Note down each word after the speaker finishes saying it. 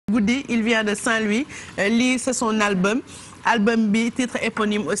Goudi, il vient de Saint-Louis. Lii c'est son album bi titre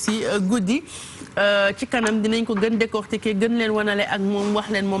éponyme aussi Goudi. Ci kanam dinañ ko gën décortiquer gën leen wanale ak moom wax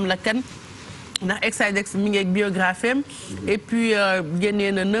leen moom la kan. ndax Exidex mi ngi ak biographie et puis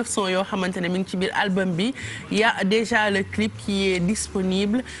génnee na 9 sons yoo xamante ne mi ngi ci biir album bi y a déjà le clip qui est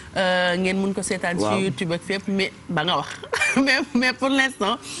disponible ngeen mun ko seetaan ci YouTube ak fépp mais ba nga wax mais pour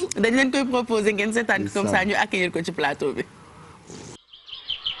l'instant dañ leen koy proposer ngeen seetaan comme ça ñu accueillir ko ci plateau bi.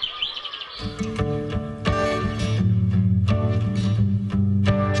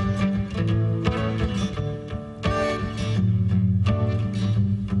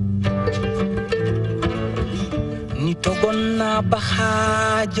 Togon na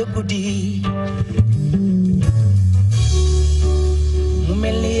baxaaja guddi mu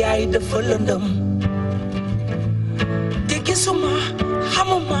mel ni yaay dafa lëndëm te gisuma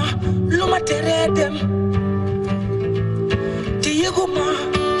xamuma lu ma teree dem te yëguma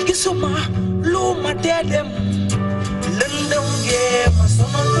gisuma lu ma tee dem lëndëm gee ma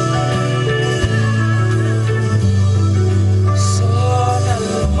sonal sonal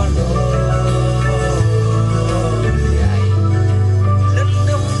ma lool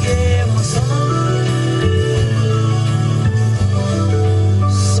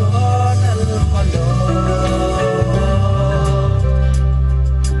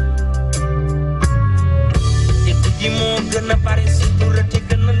gëna bari si dura te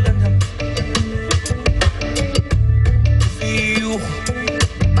gëna lëndëm fiyu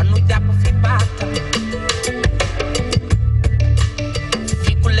anu jàpp fi baata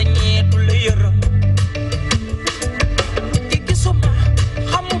fi ku la ñee du la yërëm te gisuma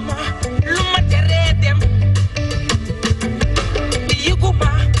xamuma lu ma teree dem te yëguma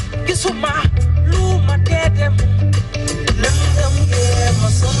gisuma lu ma tee dem lëndëm ngee ma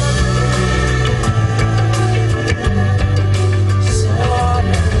sonal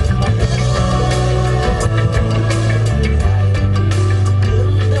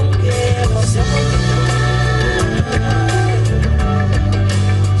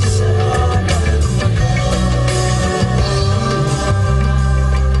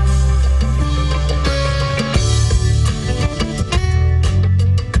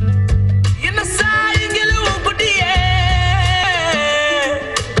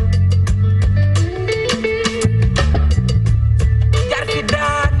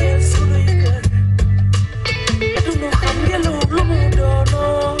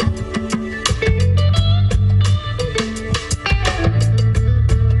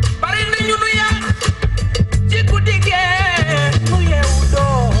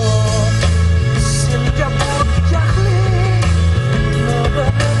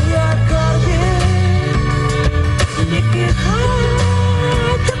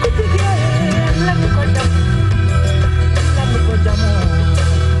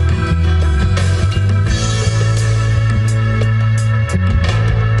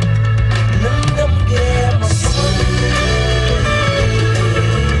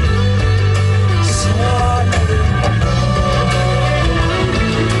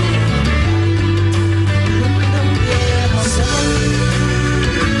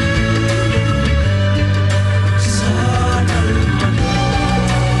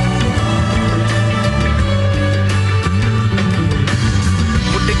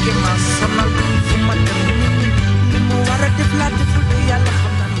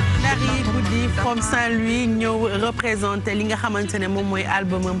li nga xamante ne moom mooy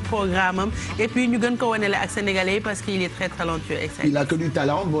albumam programme am et puis ñu gën ko wanele ak sénégalais parce qu'il est très talentueux. Il a que du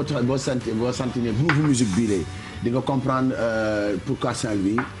talent boo sentir groove musique bii lay di nga comprendre pourquoi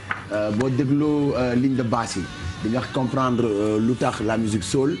Saint-Louis boo dégloo ligne de basse yi di nga comprendre lu tax la musique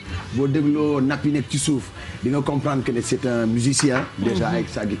soul boo dégloo napp yi nekk ci suuf di nga comprendre que c'est un musicien déjà avec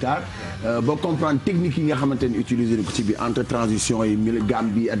sa guitare boo comprendre technique yi nga xamante ne utiliser na ko ci biir entre transition yi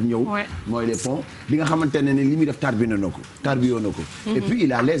gamme bi ak ñëw mooy les ponts di nga xamante ne li muy def tarbiyoo na ko et puis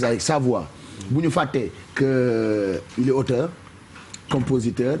il est à l'aise avec sa voix bu ñu fàttee que il est auteur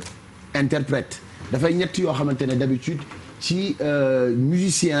compositeur interprète dafay ñett yoo xamante ne d'habitude ci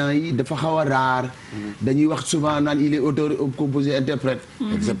musiciens yi dafa xaw a rare dañuy wax souvent naan il est auteur compositeur interprète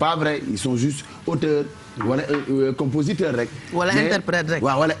c'est pas vrai ils sont juste auteurs wala compositeur rek wala interprète rek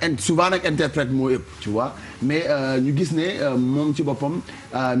waaw wala souvent nag interprète moo ëpp tu vois mais ñu gis ne moom ci boppam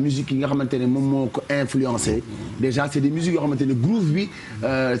musique yi nga xamante ne moom moo ko influencé déjà c'est des musiques yoo xamante ne groove bi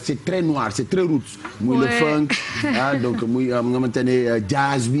c'est très noir c'est très roots muy le funk donc muy nga xamante ne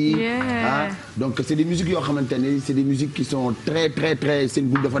jazz bi donc c'est des musiques yoo xamante ne c'est des musiques qui sont très seen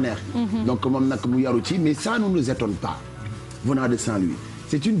goût dafa neex donc moom nag mu yaru ci mais ça ne nous étonne pas venant de Saint-Louis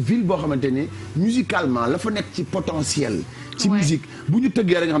c'est une ville boo xamante ne musicalement la fa nekk ci potentiel ci musique bu ñu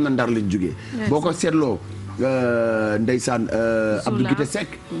tëggee rek nga xam ne Ndar lañ jógee boo ko seetloo ndeysaan Abdou Guité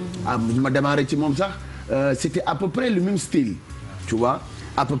Seck ma démarré ci moom sax c'était à peu près le même style tu vois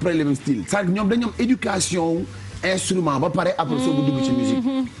à peu près le même style ça ñoom dañu am éducation instrument ba pare après soo ko dugg ci musique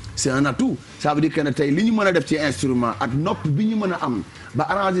c'est un atout ça veut dire que ne tey li ñu mën a def ci instrument ak nopp bi ñu mën a am ba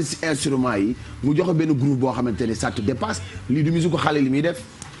arranger ci instrument yi mu joxe benn groupe boo xamante ne ça te dépasse lii du musique ko xale li muy def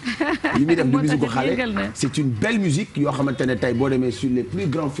li muy def du musique ko xale c'est une belle musique yoo xamante ne tey boo demee sur les plus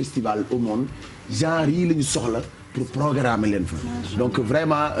grands festivals au monde genre yi la ñu soxla pour programmer leen fa donc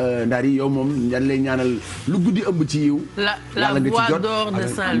vraiment Ndari yow moom dañ lay ñaanal lu guddi ëmb ci yiw la voix d'or de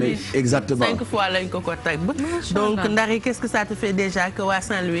Saint-Louis exactement 5 fois lañ ko tag donc Ndari qu'est-ce que ça te fait déjà que waa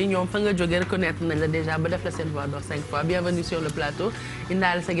Saint-Louis ñoom fa nga jógee reconnaître nañ la déjà ba def la seen voix d'or 5 fois bienvenue sur le plateau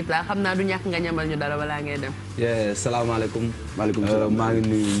indaale sa guitare xam naa du ñàkk nga ñamal ñu dara balaa ngay dem salaamaaleykum maaleykum salaam maa ngi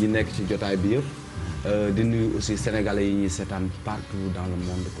nuyu ñi nekk ci jotaay bi yëpp di nuyu aussi sénégalais yi ñuy seetaan partout dans le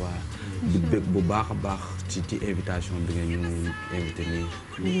monde quoi di bëgg bu baax a baax ci invitation bi nga ñu invité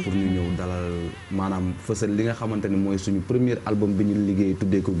nii pour ñu ñëw dalal maanaam fësal li nga xamante ne mooy suñu premier album bi ñu liggéey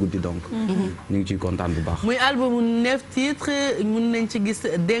tuddee ko guddi donc ñu ngi ciy kontaan bu baax muy album 9 titres mun nañ ci gis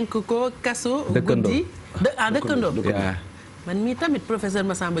dénk ko kaso guddi dëkkandoo man mii tamit professeur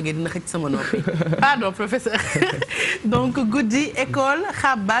Massamba Gueye dina xëcc sama noppi pardon professeur donc guddi école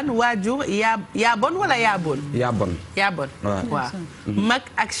xaban waajur yaa bon wala yaa bon waaw mag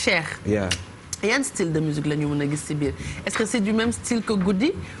ak Cheikh yan style de musique la ñu mën a gis ci biir est-ce que c'est du même style que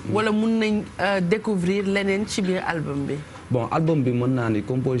guddi wala mun nañ découvrir leneen ci biir album bi bon album bi mën naa ni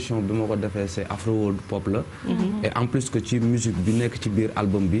composition bi ma ko defee c'est afro world pop la et en plus que ci musique bi nekk ci biir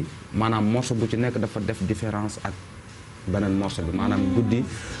album bi maanaam morceau bu ci nekk dafa def différence ak beneen morceau bi maanaam guddi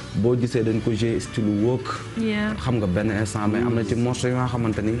boo gisee dañ ko jouer style wook xam nga benn instant mais am na ci morceau yi nga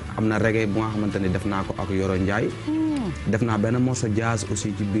xamante ni am na reggae bu nga xamante ni def naa ko ak Yoro Ndiaye def naa benn morceau jazz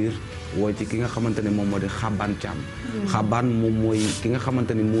aussi ci biir wooy ci ki nga xamante ni moom moo di Xabaan Thiam Xabaan moom mooy ki nga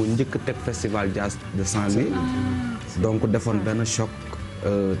xamante ni moo njëkk teg festival jazz de Saint-Louis donc defoon benn choc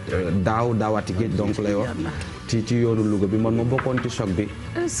daawaati géej donc lay wax ci yoonu Louga bi man ma bokkoon ci choc bi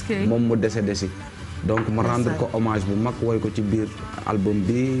moom mu décédé si donc ma rendre ko hommage bu mag woy ko ci biir album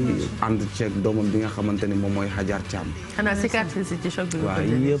bi ànd ceeg doomam bi nga xamante ni moom mooy Hajar Thiam. xanaa cicatrice ci choc bi. waaw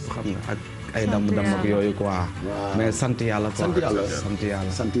yëpp xam nga ak ay damm ak yooyu quoi. mais sant yàlla quoi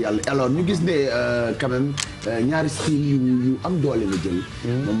sant yàlla alors ñu gis ne quand même ñaari style yu am doole la jël.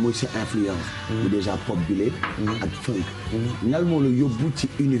 moom mooy sa influence. bu déjà pop bi ak funk. ñal moo la yóbbu ci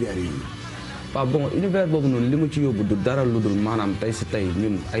univers yi. waaw bon univers boobu noonu li mu ci yóbbu du dara lu dul maanaam tey si tey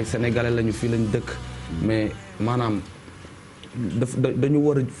ñun ay sénégalais lañu fii lañu dëkk mais maanaam dañu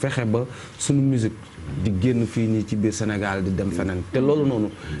war a fexe ba suñu musique di génn fii nii ci biir Sénégal di dem feneen te loolu noonu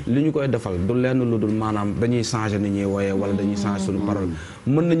li ñu koy defal du lenn lu dul maanaam dañuy changer ni ñuy woyee wala dañuy changer suñu parole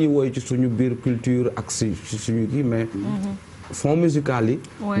mën nañuy woy ci suñu biir culture ak si suñu kii mais fond musical yi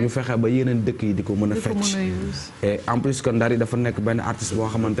ñu fexe ba yeneen dëkk yi di ko mën a fecc et en plus que Ndari dafa nekk benn artiste boo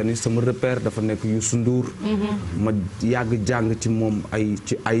xamante ni sama repère dafa nekk Youssou Ndour ma yàgg jàng ci moom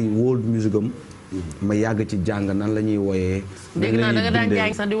ci ay world music am ma yàgg ci jàng nan la ñuy woyee dégg naa da nga daan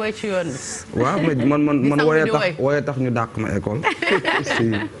jàng sax di woy ci yoon bi waaw mais man woyee tax ñu dàq ma école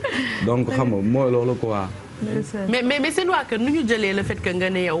si donc xam nga mooy loolu quoi mais seen waa kër nu ñu jëlee le fait que nga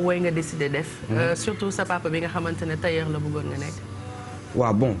ne yow woy nga décidé def surtout sa papa bi nga xamante ne tailleur la bëggoon nga nekk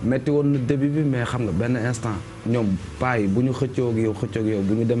waaw bon metti woon na début bi mais xam nga benn instant ñoom paa yi bu ñu xëccoog yow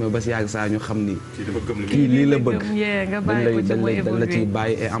bu ñu demee ba si yàgg saa ñu xam ni kii lii la bëgg dañ la ciy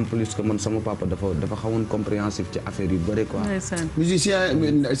bàyyi et en plus que man sama papa dafa xawoon compréhensif ci affaire yu bëri quoi musicien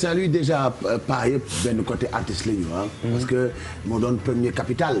Saint-Louis déjà paa yëpp benn côté artiste la ñu parce que moo doon premier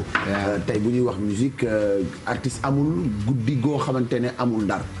capital tey bu ñuy wax musique artiste amul guddi goo xamante ne amul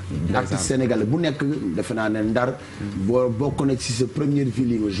Ndar artiste sénégalais bu nekk defe naa ne Ndar boo bokk na ci sa première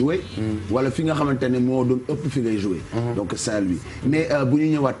ville yi nga joué wala fi nga xamante ne moo doon ëpp fi ngay joué donc Saint-Louis mais bu ñu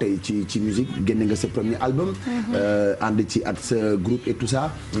ñëwaat tey ci musique génne nga sa premier album ànd ci at sa groupe et tout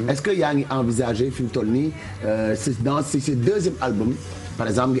ça est-ce que yaa ngi envisager fi mu toll nii dans ce deuxième album par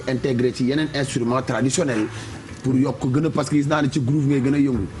exemple nga intégré ci yeneen instrument traditionnel pour yokk gën a parce que gis naa ne ci groove ngay gën a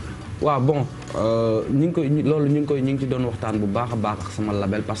yëngu waaw bon ñu ngi ci doon waxtaan bu baax a baax ak sama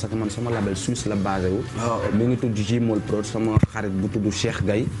label parce que man sama label Suisse la basé wu mi ngi tudd YEEWU Prod sama xarit bu tudd Cheikh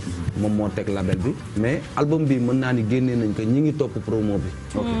Gaye moom moo teg label bi mais album bi mën naa ni génnee nañ ko ñi ngi topp promo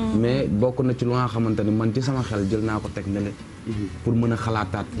bi mais bokk na ci lu nga xamante ni man ci sama xel jël naa ko teg nele pour mën a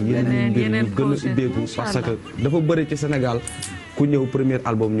xalaataat yeneen mbir ñu gën a ubbeeku parce que dafa bëri ci Sénégal ku ñëw premier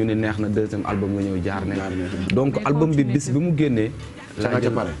album ñu ne neex na deuxième album nga ñëw jaar ne donc album bi bis bi mu génnee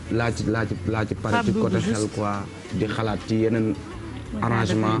laa ci pare ci côté xel quoi di xalaat ci yeneen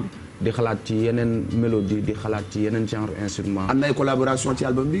arrangement di xalaat ci yeneen mélodie di xalaat ci yeneen genre instrument. am na ay collaboration ci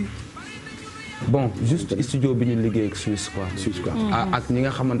album bi. bon juste studio bi ñu liggéey ak Suisse quoi. ak ñi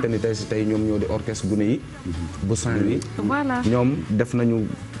nga xamante ni tey si tey ñoom ñoo di orchestre gune yi. bu Saint-Louis. ñoom def nañu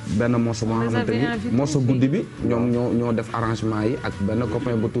benn morceau boo xamante ni morceau guddi bi ñoom ñoo def arrangement yi ak benn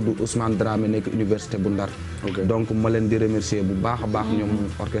copain bu tudd Ousmane Dramé nekk université bu Ndar. donc ma leen di remercier bu baax a baax ñoom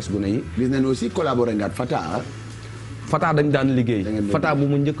orchestre gune yi. gis nañu aussi collaboré nga ak Fata dañ daan liggéey. Fata bu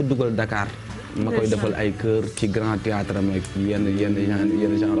mu njëkk dugal Dakar. ma koy defal ay chœur ci grand théâtre am ak yenn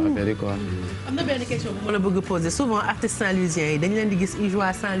genre affaire yi quoi. am na benn question bu ma la bëgg a poser souvent artistes saint-louisiens yi dañu leen di gis ils jouent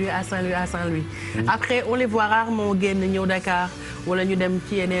à Saint-Louis à Saint-Louis à Saint-Louis. Après on les voit rarement génn ñëw Dakar wala ñu dem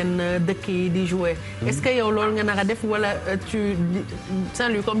ci yeneen dëkk yi di jouer. Est-ce que yow loolu nga nar a def wala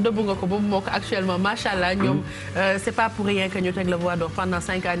Saint-Louis comme dëbb nga ko ba mu mokk actuellement macha allah ñoom c'est pas pour rien que ñu teg la voix d'or pendant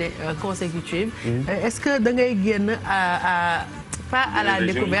 5 années consécutives. Est-ce que da ngay génn pas à la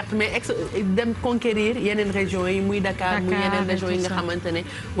découverte mais dem conquérir yeneen régions yi muy Dakar muy yeneen régions yi nga xamante ne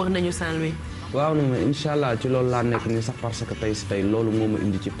wax nañu Saint-Louis. waaw non mais incha allah ci loolu laa nekk nii sax parce que tey si tey loolu moo ma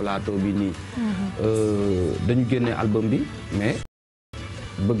indi ci plateau bi nii. dañu génnee album bi mais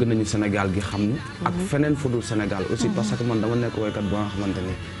bëgg nañu Sénégal gi xam ni. ak feneen fu dul Sénégal aussi parce que man dama nekk woykat bu nga xamante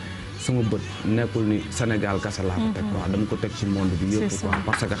ni sama bët nekkul ni Sénégal kese laa ko teg quoi dama ko teg ci monde bi yëpp quoi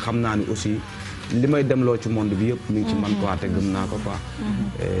parce que xam naa ni aussi. li may demloo ci monde bi yëpp mi ngi ci man quoi te gëm naa ko quoi.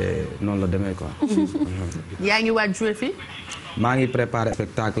 noonu la demee quoi. yaa ngi waaj jouer fii. maa ngi préparé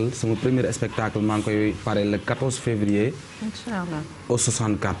spectacle sama premier spectacle maa ngi koy pare le 14 février. Inch'Allah. au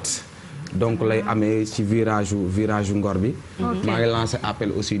 64. donc lay amee ci virage Ngor bi. maa ngi lancé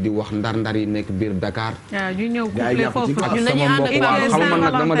appel aussi di wax ndar-ndar yi nekk biir Dakar. waaw ñu ñëw couplé foofu ak sama mbokk waaw xam man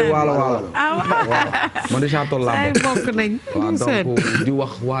nag dama di waalo waaw man Richard Toll laa ay bokk nañ. waaw donc di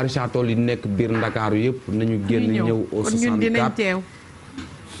wax waa Richard Toll yi nekk biir Ndakaaru yëpp nañu génn ñëw au 64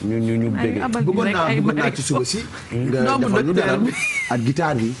 ñu bëgg. bëggoon naa ci suba si. nga defal ñu dara ak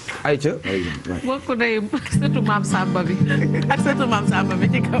guitare bi. ayca. bokk nañ surtout maam Samba bi ak surtout maam Samba bi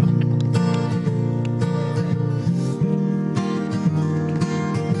ci kaw.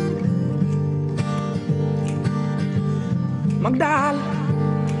 mag daal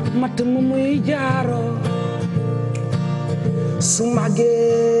mat mu muy jaaroo su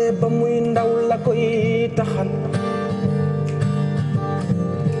màggee ba muy ndaw la koy taxan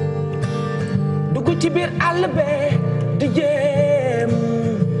dugg ci biir àll bee di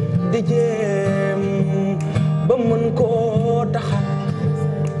jéem ba mën koo taxan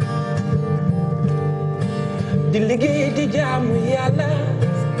di liggéey di jaamu yàlla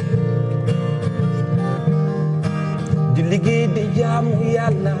di liggéey di jaamu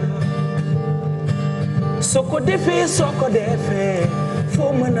yàlla soo ko defee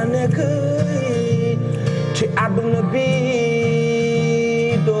foo mën a nekk ci àdduna bi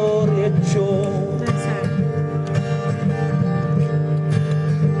doo réccoo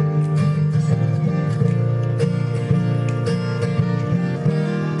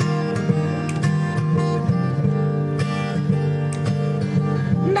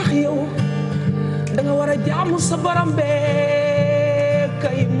ndax yow da nga war a jaamu sa borom bee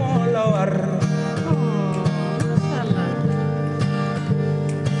kay moo la war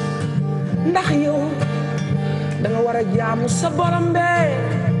ndax yow da nga war a jaamu sa borom bee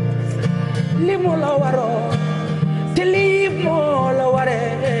li moo la waroo te lii moo la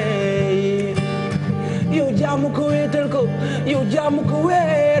waree yow jaamu ko wéetal ko yow jaamu ko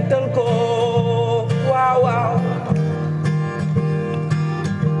wéetal ko waaw waaw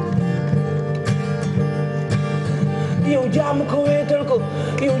yow jaamu ko wéetal ko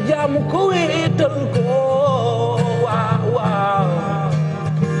yow jaamu ko wéetal ko waaw waaw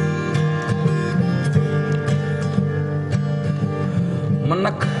man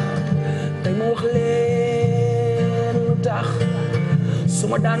nag tey ma wax leen lu tax su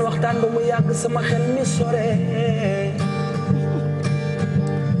ma daan waxtaan ba mu yàgg sama xel mi sore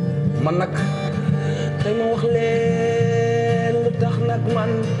man nag tey ma wax leen lu tax nag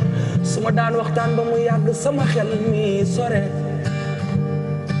man su ma daan waxtaan ba mu yàgg sama xel mi sore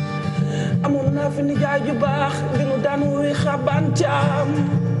amoon naa fi nijaay ju baax bi nu daan wuy xabaan caam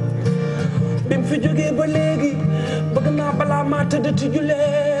bi mu fi jógee ba léegi bëgg naa balaa maa tëdd ci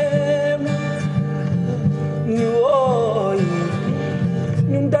juleem ñu wooy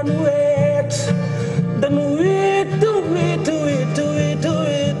ñun dañu weet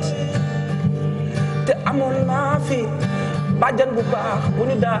te amoon naa fi bàjjan bu baax bu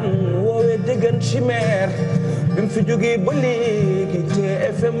ñu daan woowee déggan chimère bi mu fi jógee ba léegi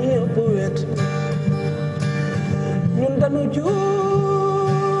TFM ñëpp wet ñun dañu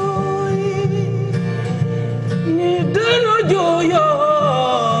jooy ñi dañu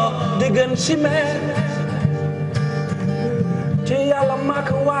jooyoo déggan chimère ci yàlla màkk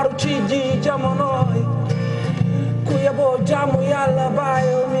waaru ci ji jamonoy ku yeboo jaamu yàlla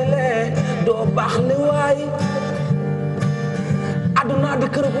bàyyi mi lee doo baax li waay aduna di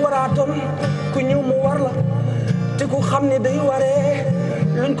kër bu waraatoon ku ñëw mu war la te ku xam ne day waree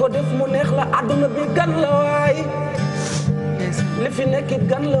luñ ko def mu neex la aduna bi gan la waay li fi nekkit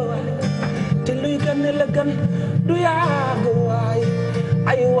gan la waay te luy gan la gan du yàgg waay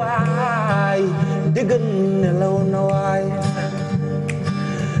ay waay diggan nelaw na waay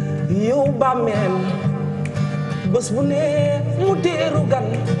yow bàmmeel bés bu ne mu teeru gan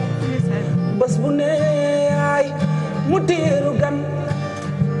bés bu ne ay mu teeru gan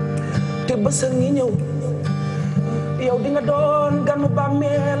te bés a ngi ñëw yow di nga doon ganu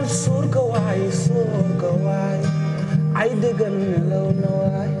bàmmeel suur ka waay ay dëggan nelaw na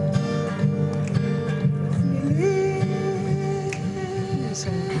waay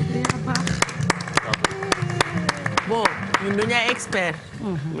bon ñun duñu ay expert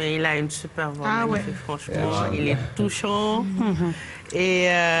mais il a une super voix magnifique franchement il est touchant et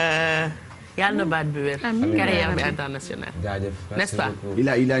yàlla na baat bi wér carrière bi internationale n'est-ce pas il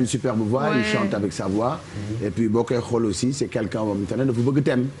a une superbe voix il chante avec sa voix et puis boo koy xool aussi c'est quelqu'un boo xamante ne dafa bëgg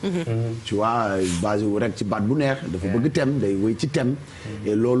thème tu vois basé wu rek ci baat bu neex dafa bëgg thème day wéy ci thème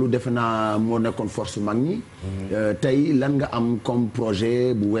et loolu defe naa moo nekkoon force mag ñi tey lan nga am comme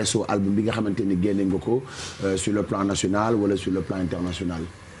projet bu weesoo album bi nga xamante ni génne nga ko sur le plan national wala sur le plan international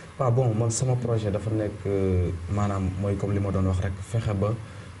waaw bon man sama projet dafa nekk maanaam mooy comme li ma doon wax rek fexe ba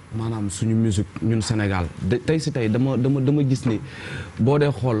maanaam suñu musique ñun Sénégal tey si tey dama gis ni boo dee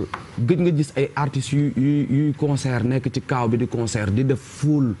xool gëj nga gis ay artistes yuy concert nekk ci kaaw bi di concert di def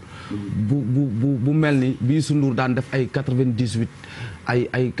full bu mel ni bii Youssou Ndour daan def ay 98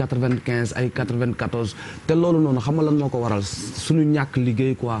 ay 95 ay 94 te loolu noonu xam nga lan moo ko waral suñu ñàkk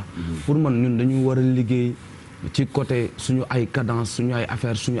liggéey quoi pour man ñun dañu war a liggéey ci côté suñu ay cadence suñu ay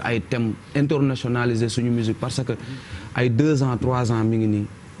affaire suñu ay thèmes internationaliser suñu musique parce que ay 2 ans 3 ans mi ngi nii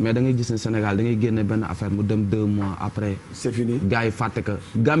mais da ngay gis ne Sénégal da ngay génne benn affaire mu dem 2 mois après. c'est fini gars yi fàtte que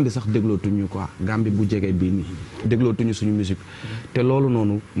Gambie sax déglootuñu quoi Gambie bu jege bii nii déglootuñu suñu musique te loolu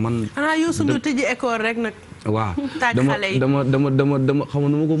noonu man. xanaa Youssou Ndour tëji école rek nag. waaw dama xam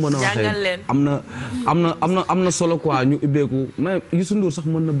nu ma ko mën a waxee am na solo quoi ñu ubbeeku mais Youssou Ndour sax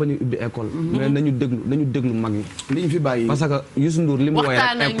mën na bañ a ubbi école mais nañu déglu mag ñi li ñu fi bàyyi parce que Youssou Ndour li mu woy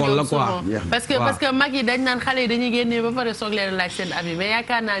rek école la quoi parce que mag yi dañ naan xale yi dañuy génnee ba pare soog leen laaj seen avis mais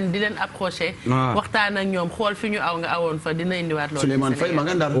yaakaar naa ni di leen approché waxtaan ak ñoom xool fi ñu aw nga awoon fa dina indiwaat loolu Souleymane Faye ma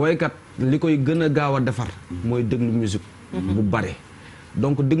nga ndar woykat li koy gën a gaaw a defar mooy déglu musique bu bare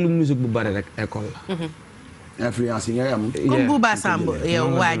donc déglu musique bu bare rek école la influence yi ngay am. comme Bouba Samb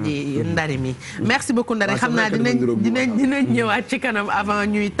yow waa ji Ndari mi merci beaucoup Ndari xam naa dinañ ñëwaat ci kanam avant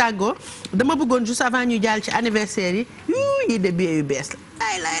ñuy tàggoo dama bëggoon juste avant ñuy jàll ci anniversaire yi de billet yu bees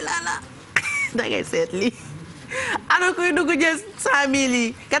la la da ngay seet lii ana koy dugg jël 100000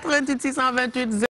 yi 88 628